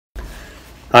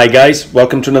Hi guys,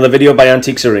 welcome to another video by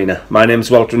AntiquesArena. My name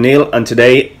is Walter Neal and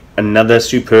today another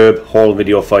superb haul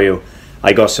video for you.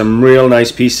 I got some real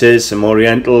nice pieces, some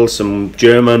Oriental, some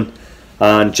German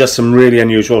and just some really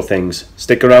unusual things.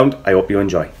 Stick around, I hope you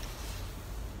enjoy.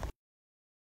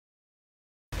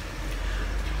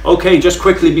 Okay, just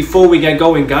quickly before we get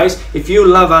going guys, if you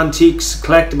love antiques,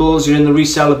 collectibles, you're in the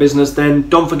reseller business, then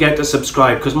don't forget to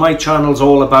subscribe because my channel's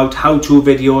all about how-to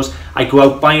videos. I go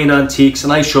out buying antiques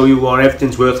and I show you where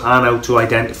everything's worth and how to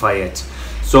identify it.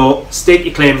 So stake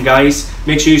your claim guys,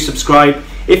 make sure you subscribe.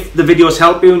 If the videos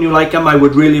help you and you like them, I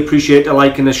would really appreciate a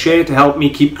like and a share to help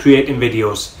me keep creating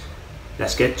videos.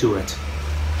 Let's get to it.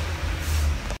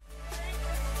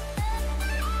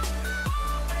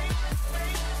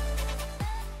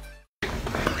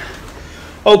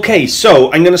 Okay,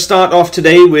 so I'm going to start off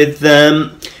today with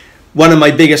one of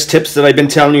my biggest tips that I've been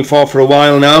telling you for a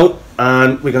while now,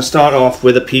 and we're going to start off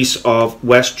with a piece of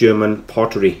West German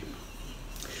pottery.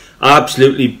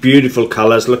 Absolutely beautiful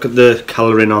colours. Look at the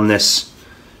colouring on this.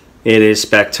 It is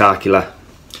spectacular.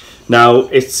 Now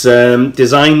it's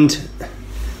designed,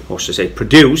 or should I say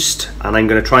produced, and I'm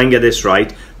going to try and get this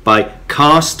right, by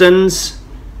Carsten's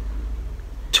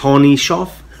Tonschoff,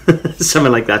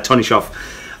 something like that, Tonschoff.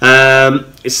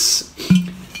 It's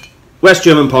West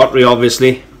German pottery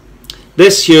obviously.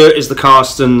 This here is the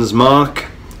Carsten's mark,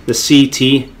 the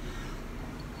CT.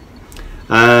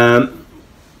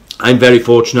 I'm very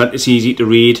fortunate, it's easy to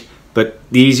read, but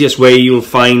the easiest way you'll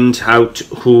find out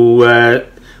who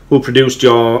produced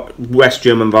your West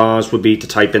German vase would be to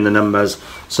type in the numbers.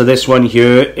 So this one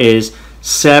here is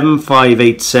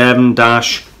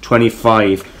 7587-25.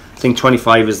 I think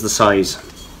 25 is the size.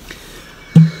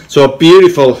 So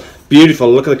beautiful,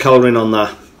 beautiful. Look at the colouring on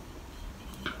that.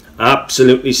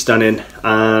 Absolutely stunning.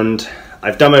 And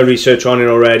I've done my research on it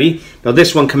already. Now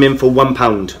this one came in for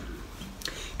 £1.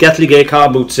 Gethley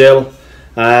car boot sale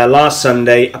last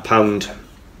Sunday, £1.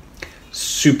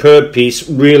 Superb piece.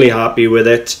 Really happy with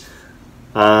it.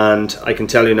 And I can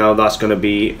tell you now that's going to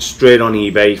be straight on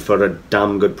eBay for a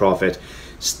damn good profit.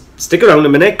 Stick around a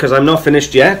minute because I'm not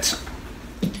finished yet.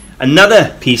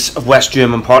 Another piece of West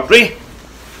German pottery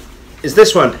is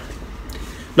this one.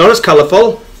 Not as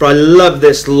colourful, but I love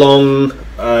this long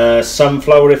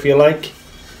sunflower, if you like.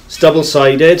 It's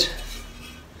double-sided,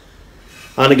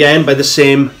 and again by the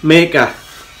same maker,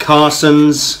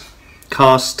 Carsten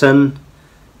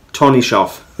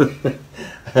Tonschoff.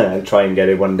 I'll try and get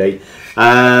it one day.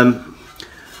 And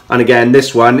again,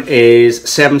 this one is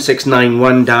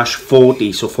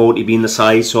 7691-40, so 40 being the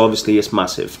size, so obviously it's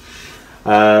massive.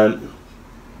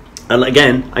 And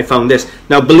again, I found this.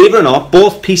 Now, believe it or not,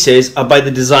 both pieces are by the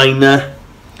designer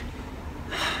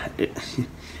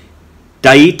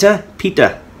Peter.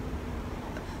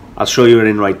 I'll show you it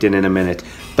in writing in a minute.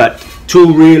 But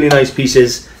two really nice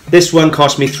pieces. This one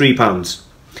cost me £3.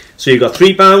 So you got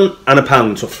 £3 and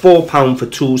 £1. So £4 for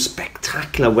two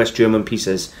spectacular West German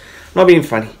pieces. Not being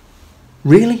funny.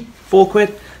 Really? £4?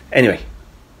 Anyway,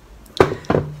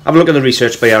 have a look at the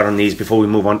research by on these before we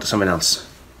move on to something else.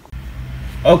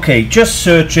 Okay, just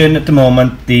searching at the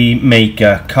moment the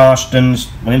maker, Carsten's,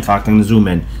 well in fact I'm going to zoom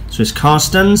in. So it's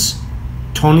Carsten's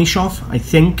Tonschoff, I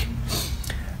think.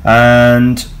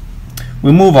 And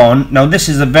we'll move on. Now this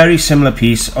is a very similar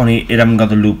piece, only it hasn't got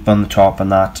the loop on the top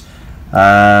and that.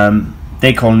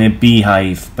 They call it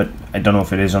beehive, but I don't know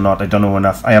if it is or not. I don't know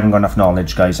enough. I haven't got enough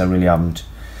knowledge guys, I really haven't.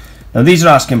 Now these are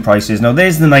asking prices. Now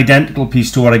there's an identical piece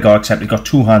to what I got, except it got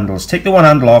two handles. Take the one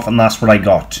handle off and that's what I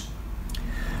got.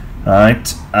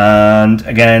 Right, and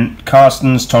again,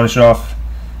 Carsten's Tonschoff,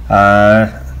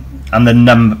 and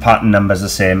the pattern number's the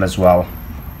same as well.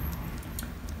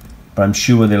 But I'm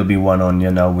sure there'll be one on you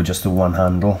now with just the one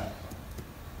handle.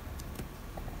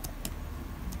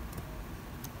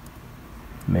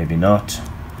 Maybe not.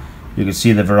 You can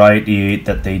see the variety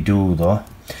that they do though.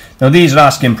 Now these are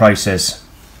asking prices,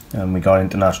 and we got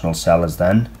international sellers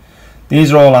then.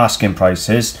 These are all asking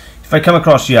prices. If I come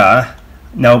across here,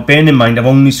 now bearing in mind I've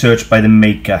only searched by the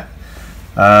maker.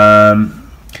 Now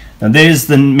there's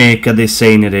the maker they're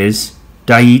saying it is.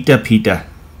 Peter.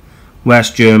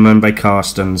 West German by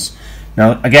Carsten's.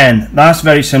 Now again, that's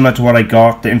very similar to what I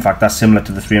got. In fact, that's similar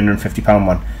to the £350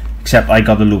 one, except I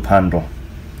got the loop handle.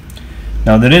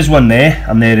 Now there is one there,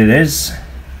 and there it is.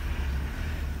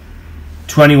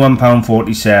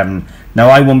 £21.47. Now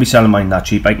I won't be selling mine that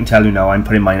cheap. I can tell you now, I'm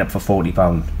putting mine up for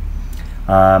 £40.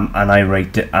 And I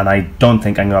rate it, and I don't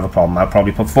think I'm gonna have a problem. I'll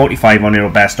probably put 45 on your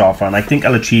best offer, and I think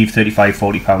I'll achieve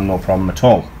 £35–40 no problem at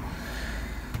all.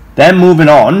 Then moving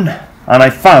on, and I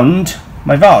found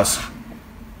my vase.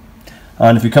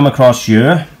 And if you come across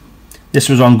here, this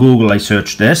was on Google, I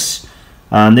searched this.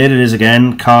 And there it is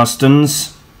again,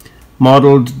 Carstens,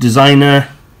 modelled designer,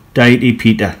 deity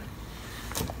Peter.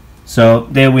 So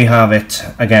there we have it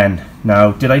again.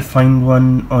 Now, did I find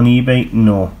one on eBay?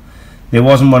 No. There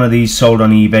wasn't one of these sold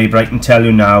on eBay, but I can tell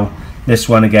you now, this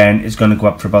one again is going to go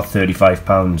up for about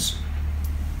 £35.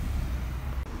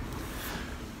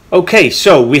 Okay,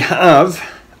 so we have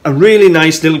a really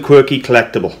nice little quirky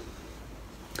collectible.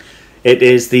 It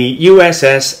is the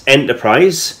USS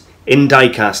Enterprise in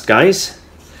diecast, guys.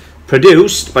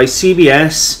 Produced by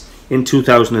CBS in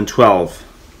 2012.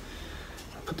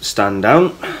 Put the stand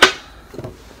down.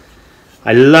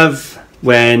 I love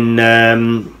when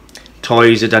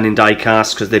toys are done in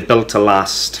diecast because they're built to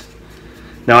last.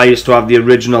 Now, I used to have the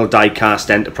original diecast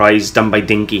Enterprise done by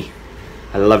Dinky.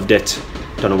 I loved it.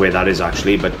 Don't know where that is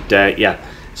actually, but yeah,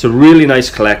 it's a really nice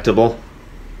collectible.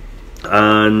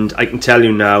 And I can tell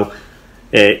you now,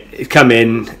 it come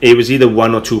in, it was either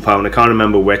 £1 or £2, I can't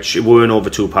remember which. It weren't over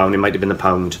 £2, it might have been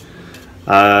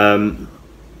 £1.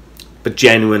 But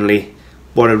genuinely,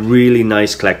 what a really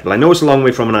nice collectible. I know it's a long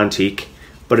way from an antique,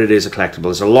 but it is a collectible.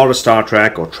 There's a lot of Star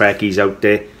Trek or Trekkies out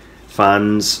there,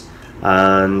 fans,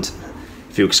 and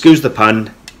if you excuse the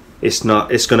pun, it's going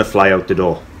to fly out the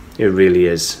door. It really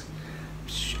is.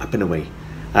 Up and away.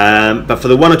 But for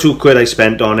the £1 or £2 I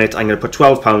spent on it, I'm going to put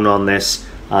 £12 on this.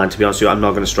 And to be honest with you, I'm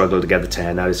not going to struggle to get the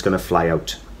 10 out. It's going to fly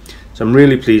out. So I'm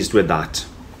really pleased with that.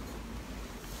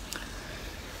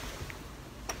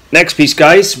 Next piece,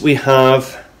 guys, we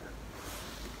have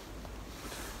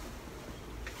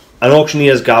an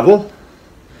auctioneer's gavel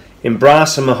in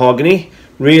brass and mahogany.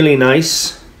 Really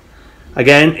nice.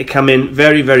 Again, it came in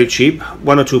very, very cheap.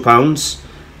 £1 or £2.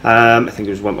 I think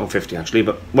it was £1.50 actually,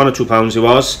 but £1 or £2 it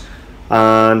was.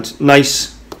 And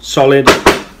nice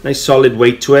solid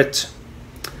weight to it.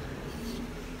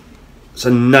 It's a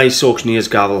nice auctioneer's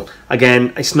gavel.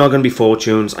 Again, it's not going to be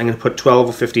fortunes. I'm going to put £12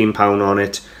 or £15 on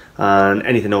it, and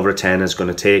anything over a 10 is going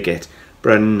to take it.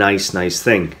 But a nice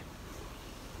thing.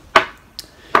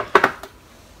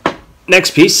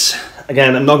 Next piece.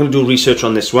 Again, I'm not going to do research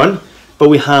on this one, but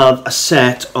we have a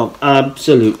set of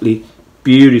absolutely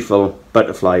beautiful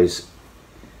butterflies.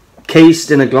 Cased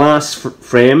in a glass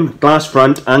frame, glass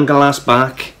front and glass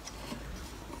back.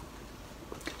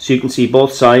 So you can see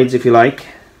both sides if you like.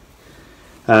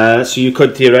 So you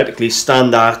could theoretically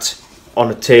stand that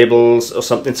on a table or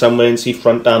something somewhere and see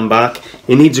front and back.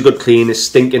 It needs a good clean, it's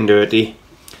stinking dirty.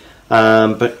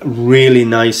 But really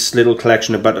nice little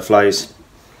collection of butterflies.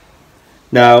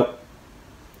 Now,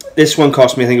 this one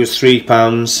cost me, I think it was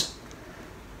 £3.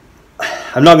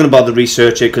 I'm not going to bother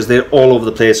research it because they're all over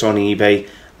the place on eBay.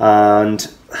 And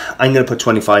I'm going to put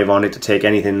 25 on it to take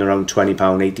anything around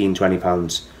 £20, 18,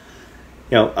 £20.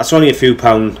 You know, that's only a few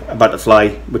pound a butterfly,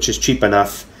 which is cheap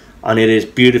enough, and it is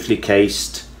beautifully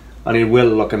cased, and it will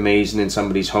look amazing in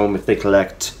somebody's home if they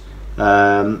collect, you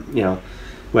know,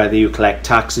 whether you collect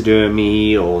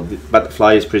taxidermy or the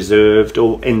butterflies preserved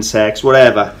or insects,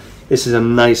 whatever. This is a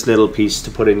nice little piece to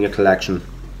put in your collection,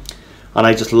 and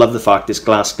I just love the fact it's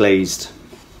glass glazed.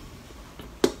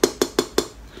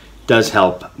 Does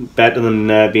help, better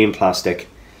than being plastic.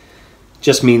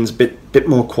 Just means a bit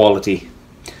more quality.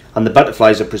 And the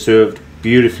butterflies are preserved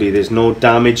beautifully. There's no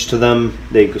damage to them.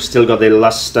 They've still got their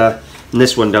luster. And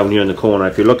this one down here in the corner,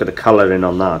 if you look at the colouring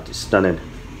on that, it's stunning.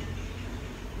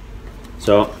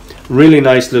 So, really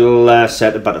nice little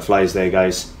set of butterflies there,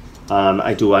 guys. And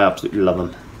I absolutely love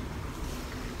them.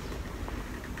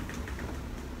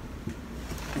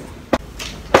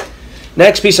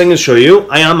 Next piece I'm going to show you,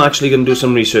 I am actually going to do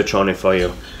some research on it for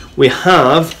you. We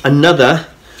have another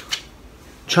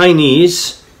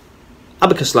Chinese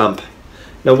abacus lamp.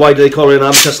 Now, why do they call it an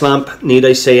abacus lamp? Need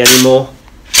I say any more?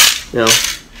 You know,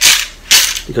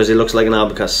 because it looks like an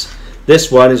abacus. This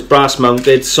one is brass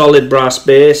mounted, solid brass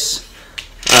base,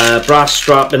 brass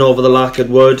strapping over the lacquered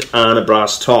wood, and a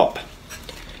brass top.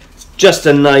 Just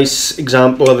a nice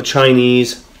example of a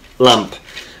Chinese lamp.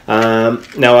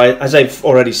 Now, as I've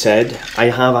already said, I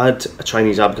have had a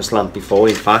Chinese abacus lamp before.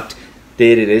 In fact,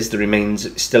 there it is. The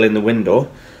remains still in the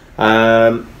window.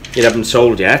 It haven't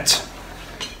sold yet.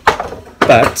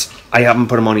 But I haven't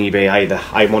put them on eBay either.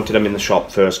 I wanted them in the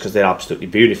shop first because they're absolutely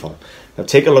beautiful. Now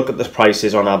take a look at the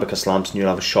prices on abacus lamps and you'll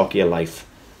have a shock of your life.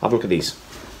 Have a look at these.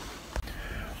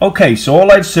 Okay, so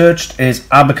all I've searched is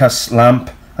abacus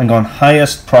lamp and gone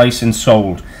highest price and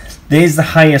sold. There's the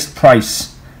highest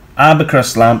price.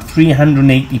 Abacus lamp,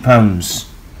 £380.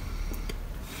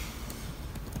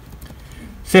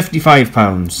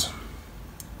 £55.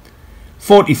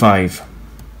 45.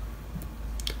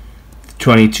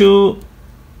 22.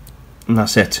 And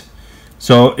that's it.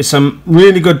 So it's some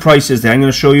really good prices there. I'm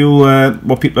going to show you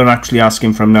what people are actually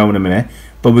asking for now in a minute.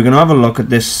 But we're going to have a look at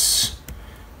this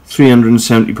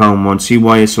 £370 one, see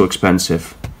why it's so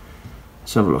expensive.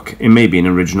 Let's have a look. It may be an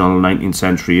original 19th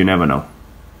century, you never know.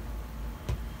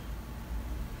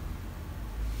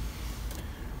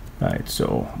 Right,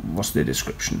 so what's the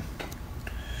description?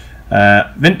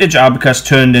 Vintage abacus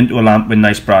turned into a lamp with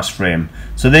nice brass frame.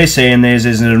 So they're saying theirs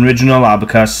is an original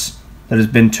abacus that has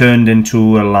been turned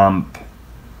into a lamp.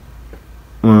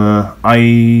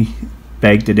 I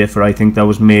beg to differ. I think that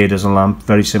was made as a lamp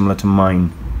very similar to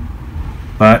mine,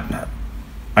 but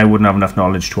I wouldn't have enough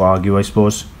knowledge to argue. I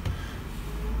suppose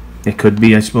it could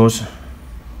be, I suppose,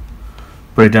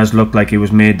 but it does look like it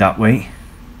was made that way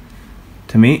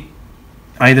to me.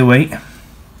 Either way,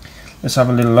 let's have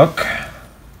a little look.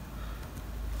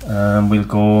 We'll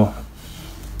go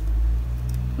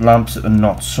lamps that are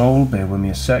not sold. Bear with me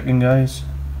a second, guys.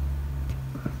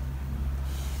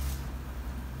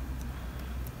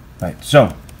 Right,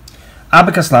 so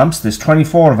abacus lamps, there's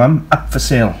 24 of them up for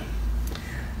sale,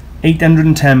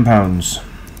 £810.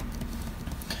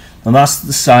 And that's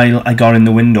the style I got in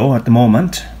the window at the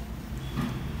moment.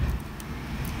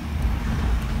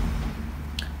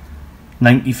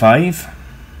 95,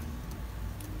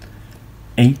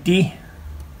 80.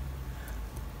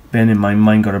 Bearing in mind,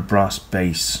 mine got a brass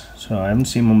base, so I haven't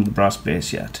seen one with a brass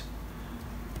base yet.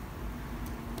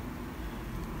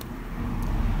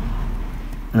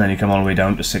 And then you come all the way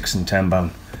down to £6 and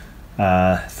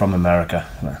 £10 from America.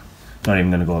 Not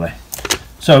even going to go there.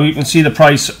 So you can see the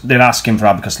price they're asking for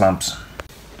abacus lamps.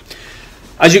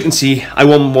 As you can see, I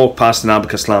won't walk past an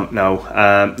abacus lamp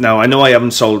now. Now I know I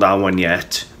haven't sold that one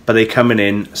yet, but they're coming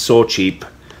in so cheap.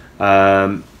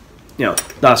 You know,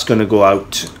 that's going to go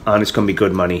out and it's going to be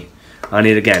good money. And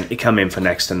it came in for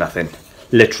next to nothing.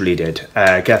 Literally did.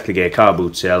 Catholic Gate car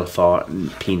boot sale for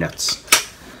peanuts.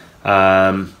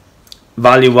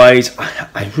 Value wise,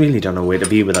 I really don't know where to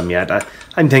be with them yet.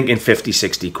 I'm thinking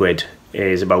 50-60 quid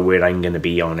is about where I'm going to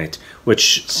be on it,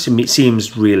 which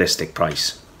seems realistic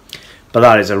price. But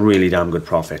that is a really damn good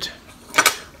profit.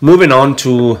 Moving on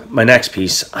to my next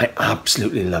piece. I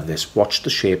absolutely love this. Watch the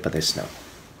shape of this now.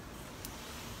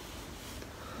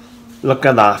 Look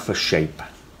at that for shape.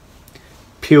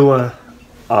 Pure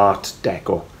art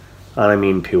deco. And I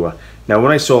mean pure. Now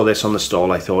when I saw this on the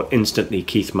stall, I thought instantly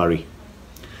Keith Murray.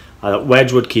 I thought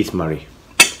Wedgwood Keith Murray.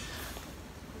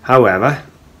 However,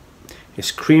 it's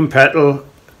cream petal,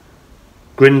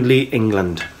 Grindley,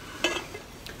 England.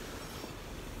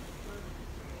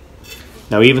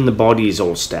 Now even the body is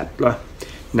all Stepler.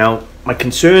 Now my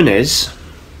concern is,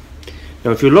 now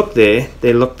if you look there,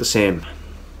 they look the same,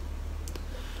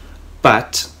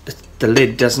 but the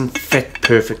lid doesn't fit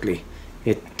perfectly.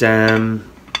 It can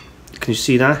you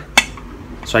see that?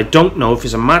 So I don't know if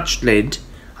it's a matched lid,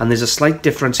 and there's a slight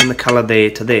difference in the colour there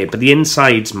to there, but the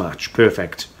insides match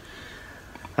perfect.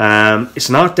 It's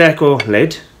an Art Deco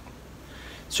lid,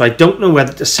 so I don't know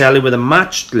whether to sell it with a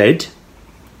matched lid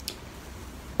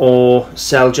or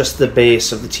sell just the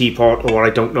base of the teapot, or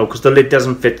I don't know, because the lid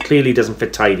doesn't fit, clearly doesn't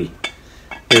fit tidy.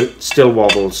 It still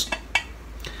wobbles.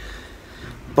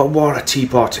 But what a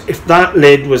teapot. If that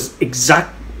lid was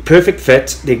perfect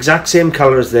fit, the exact same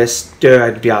colour as this,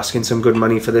 I'd be asking some good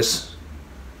money for this.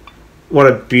 What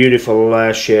a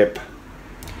beautiful shape.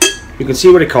 You can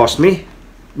see what it cost me.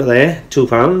 But there,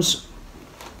 £2.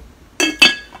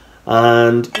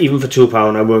 And even for £2,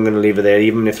 I weren't going to leave it there,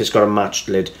 even if it's got a matched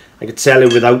lid. I could sell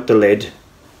it without the lid,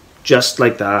 just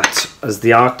like that, as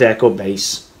the Art Deco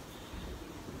base.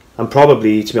 And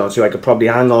probably, to be honest with you, I could probably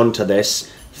hang on to this,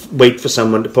 wait for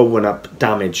someone to put one up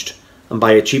damaged, and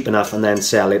buy it cheap enough and then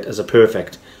sell it as a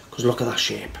perfect. Because look at that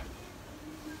shape.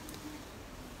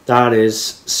 That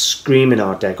is screaming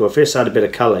Art Deco. If this had a bit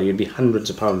of colour, you'd be hundreds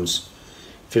of pounds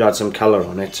if you'd had some colour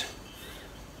on it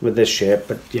with this shape.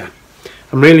 But yeah,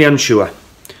 I'm really unsure.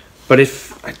 But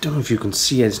if, I don't know if you can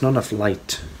see it, it's not enough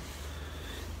light.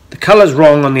 The colour's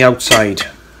wrong on the outside.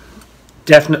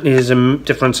 Definitely is a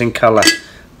difference in colour.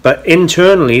 But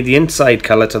internally, the inside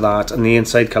colour to that and the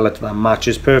inside colour to that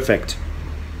matches perfect.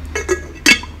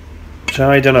 So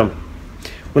I don't know.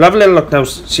 We'll have a little look now,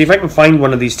 see if I can find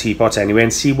one of these teapots anyway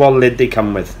and see what lid they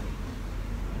come with.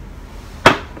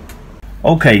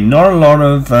 Okay, not a lot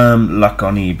of luck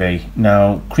on eBay.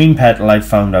 Now, Cream Petal, I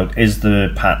found out, is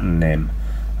the patent name.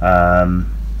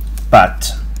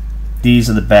 But these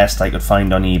are the best I could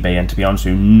find on eBay, and to be honest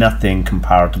with you, nothing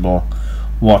comparable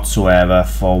whatsoever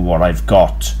for what I've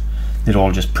got. They're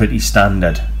all just pretty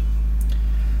standard.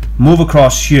 Move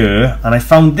across here, and I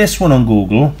found this one on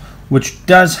Google, which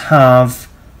does have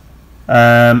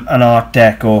an Art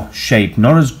Deco shape.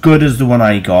 Not as good as the one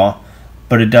I got,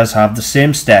 but it does have the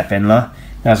same step inlet.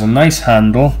 It has a nice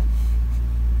handle,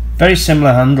 very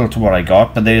similar handle to what I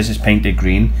got, but theirs is painted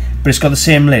green, but it's got the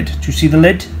same lid. Do you see the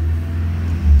lid?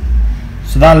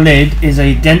 So that lid is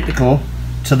identical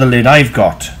to the lid I've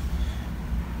got.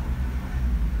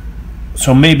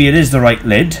 So maybe it is the right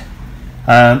lid.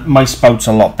 My spout's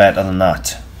a lot better than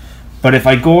that. But if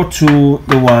I go to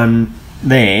the one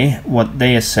there, what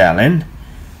they are selling,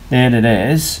 there it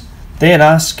is, they're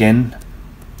asking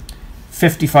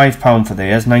 £55 for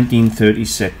theirs,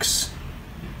 1936.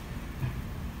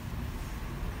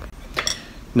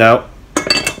 Now,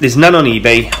 there's none on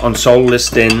eBay, on sold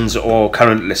listings or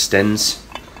current listings.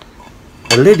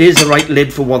 The lid is the right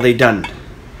lid for what they've done.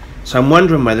 So I'm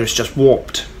wondering whether it's just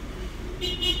warped.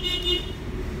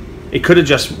 It could have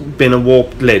just been a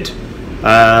warped lid,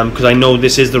 because I know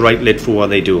this is the right lid for what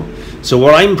they do. So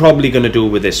what I'm probably going to do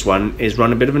with this one is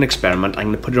run a bit of an experiment. I'm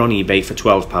going to put it on eBay for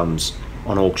 £12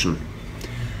 on auction.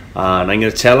 And I'm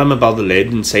going to tell them about the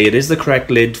lid and say it is the correct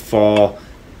lid for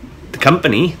the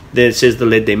company. This is the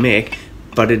lid they make,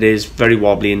 but it is very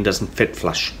wobbly and doesn't fit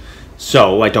flush.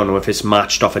 So I don't know if it's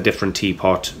matched off a different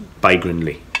teapot by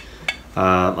Grindley.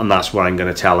 And that's what I'm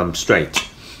going to tell them straight.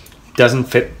 Doesn't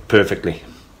fit perfectly.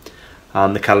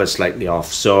 And the colour's slightly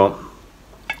off, so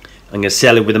I'm going to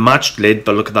sell it with a matched lid,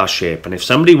 but look at that shape. And if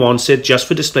somebody wants it just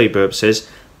for display purposes,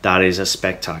 that is a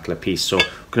spectacular piece. So I'm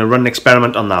going to run an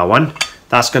experiment on that one.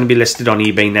 That's going to be listed on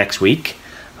eBay next week.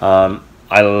 I'll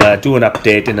do an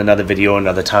update in another video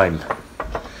another time.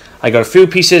 I got a few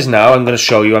pieces now I'm going to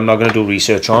show you. I'm not going to do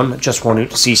research on. Just want you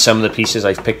to see some of the pieces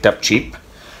I've picked up cheap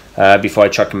before I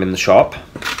chuck them in the shop.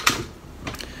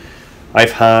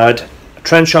 I've had a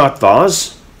trench art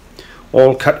vase,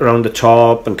 all cut around the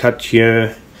top and cut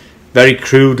here. Very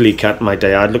crudely cut, might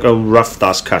I add. Look how rough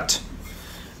that's cut.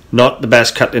 Not the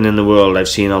best cutting in the world. I've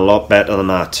seen a lot better than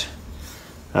that.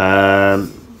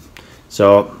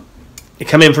 So it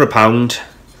come in for £1.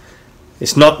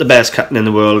 It's not the best cutting in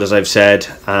the world, as I've said,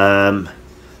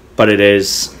 but it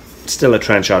is still a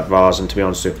trench art vase. And to be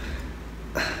honest with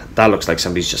you, that looks like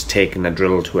somebody's just taken a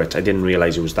drill to it. I didn't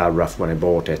realise it was that rough when I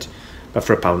bought it. But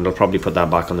for £1, I'll probably put that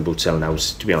back on the boot sale now.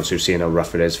 To be honest with you, seeing how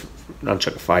rough it is, I'll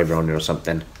chuck a fiver on it or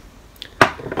something.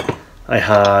 I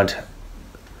had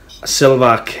a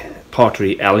Silvac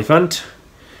pottery elephant,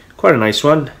 quite a nice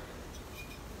one.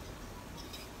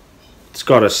 It's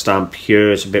got a stamp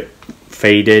here. It's a bit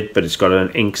faded, but it's got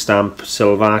an ink stamp,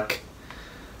 Silvac.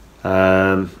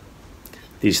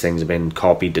 These things have been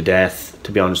copied to death,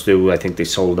 to be honest with you. I think they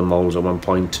sold the molds at one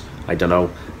point, I don't know,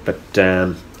 but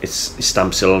it's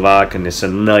stamped Silvac, and it's a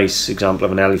nice example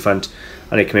of an elephant,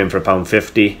 and it came in for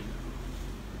 £1.50.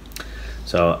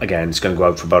 So again, it's going to go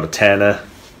out for about a tenner.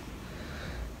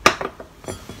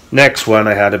 Next one,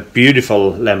 I had a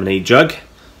beautiful lemonade jug.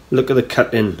 Look at the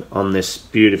cutting on this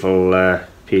beautiful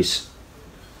piece.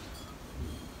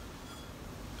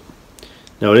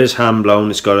 Now it is hand blown.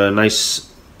 It's got a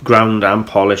nice ground and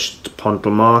polished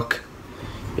pontil mark.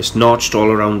 It's notched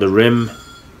all around the rim.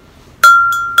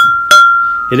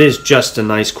 It is just a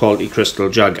nice quality crystal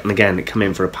jug, and again, it came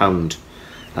in for £1.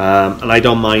 And I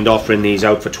don't mind offering these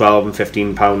out for £12 and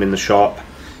 £15 in the shop.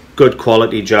 Good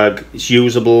quality jug. It's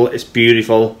usable, it's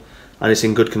beautiful, and it's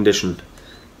in good condition.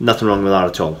 Nothing wrong with that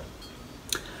at all.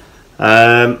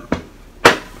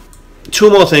 Two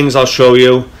more things I'll show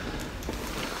you.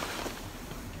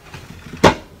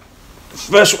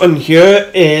 First one here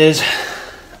is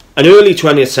an early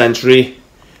 20th century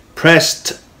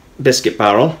pressed biscuit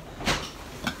barrel.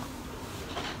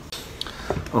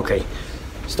 Okay,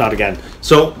 start again.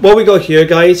 So what we got here,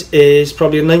 guys, is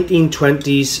probably a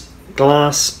 1920s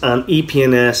glass and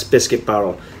EP&S biscuit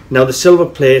barrel. Now the silver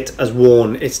plate has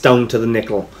worn, it's down to the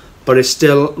nickel, but it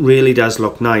still really does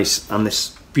look nice, and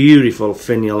this beautiful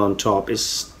finial on top is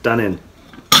stunning.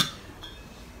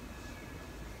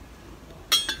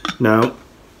 Now,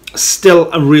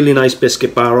 still a really nice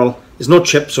biscuit barrel. There's no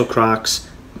chips or cracks.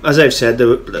 As I've said,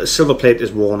 the silver plate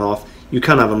is worn off. You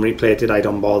can have them replated, I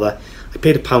don't bother. I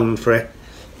paid £1 for it.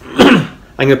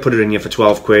 I'm going to put it in here for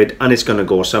 12 quid, and it's going to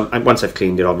go once I've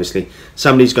cleaned it, obviously.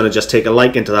 Somebody's going to just take a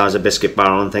liking to that as a biscuit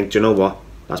barrel and think, do you know what,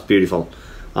 that's beautiful.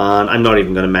 And I'm not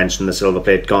even going to mention the silver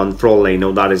plate gone. For all they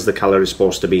know, that is the colour it's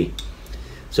supposed to be.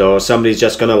 So somebody's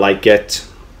just going to like it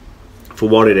for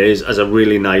what it is, as a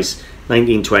really nice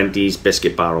 1920s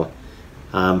biscuit barrel.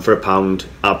 For £1,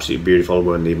 absolutely beautiful,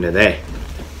 wouldn't leaving it there.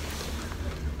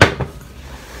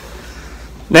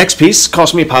 Next piece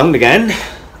cost me £1 again,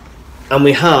 and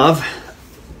we have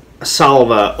a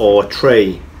salver or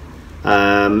tray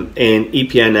in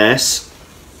EP&S.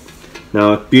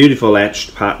 Now, a beautiful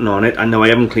etched pattern on it. I know I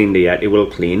haven't cleaned it yet, it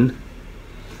will clean.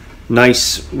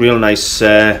 Nice, real nice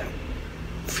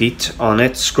feet on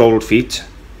it, scrolled feet.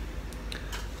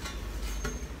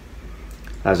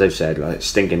 As I've said, like,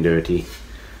 stinking dirty.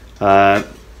 It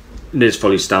is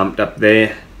fully stamped up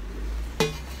there.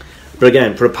 But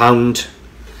again, for £1,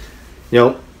 you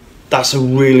know, that's a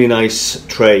really nice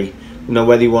tray. You know,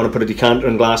 whether you want to put a decanter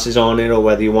and glasses on it, or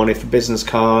whether you want it for business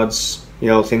cards, you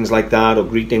know, things like that, or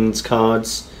greetings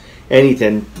cards,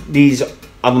 anything. These have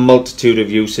a multitude of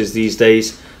uses these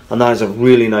days, and that is a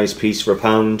really nice piece for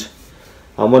 £1.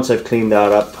 And once I've cleaned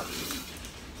that up,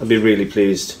 I'll be really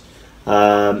pleased.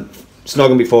 It's not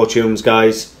going to be fortunes,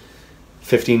 guys.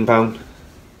 £15,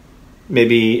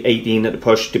 maybe 18 at the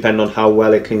push, depending on how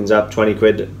well it cleans up. 20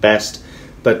 quid at best.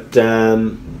 But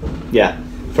yeah,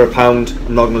 for £1,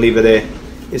 I'm not going to leave it there.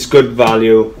 It's good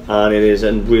value, and it is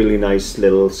a really nice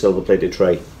little silver plated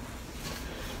tray.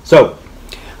 So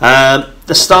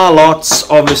the star lots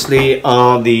obviously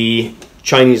are the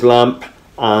Chinese lamp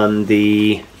and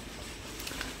the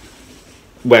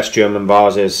West German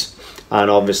vases, and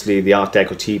obviously the Art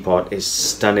Deco teapot is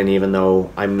stunning, even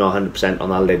though I'm not 100% on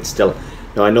that lid still.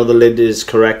 Now, I know the lid is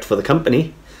correct for the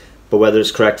company, but whether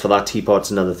it's correct for that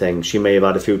teapot's another thing. She may have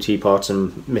had a few teapots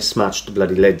and mismatched the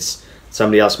bloody lids.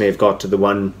 Somebody else may have got to the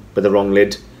one with the wrong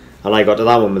lid, and I got to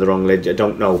that one with the wrong lid. I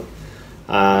don't know.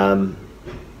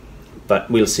 But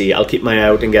we'll see. I'll keep my eye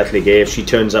out and get Ligay. If she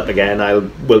turns up again,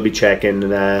 we'll be checking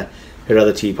her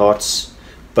other teapots.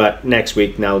 But next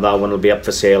week now, that one will be up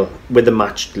for sale with the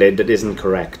matched lid that isn't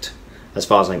correct, as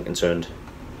far as I'm concerned.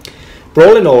 But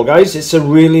all in all, guys, it's a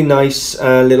really nice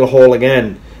little haul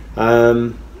again.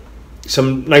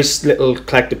 Some nice little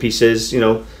collector pieces, you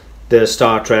know, the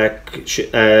Star Trek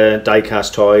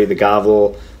die-cast toy, the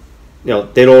gavel. You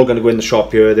know, they're all going to go in the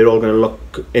shop here. They're all going to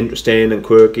look interesting and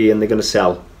quirky, and they're going to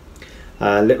sell.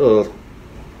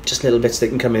 Just little bits that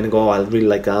can come in and go, oh, I really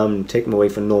like that, and take them away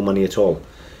for no money at all.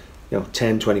 You know,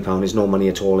 £10–20 is no money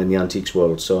at all in the antiques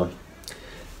world. So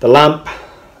the lamp,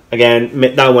 again,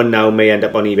 that one now may end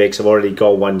up on eBay, because I've already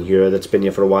got one here that's been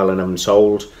here for a while and haven't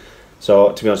sold.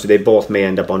 So to be honest with you, they both may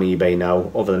end up on eBay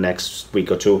now over the next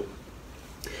week or two.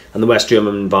 And the West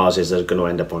German vases are going to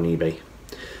end up on eBay.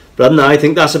 But other than that, I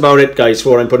think that's about it, guys,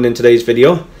 for what I'm putting in today's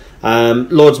video.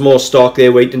 Loads more stock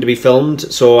there waiting to be filmed,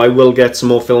 so I will get some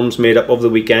more films made up over the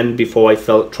weekend before I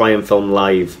try and film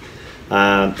live.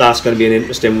 That's going to be an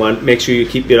interesting one. Make sure you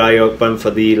keep your eye open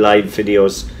for the live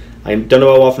videos. I don't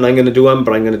know how often I'm going to do them,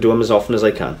 but I'm going to do them as often as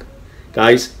I can.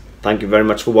 Guys, thank you very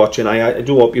much for watching. I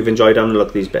do hope you've enjoyed having a look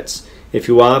at these bits. If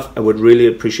you have, I would really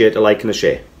appreciate a like and a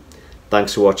share.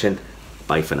 Thanks for watching.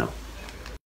 Bye for now.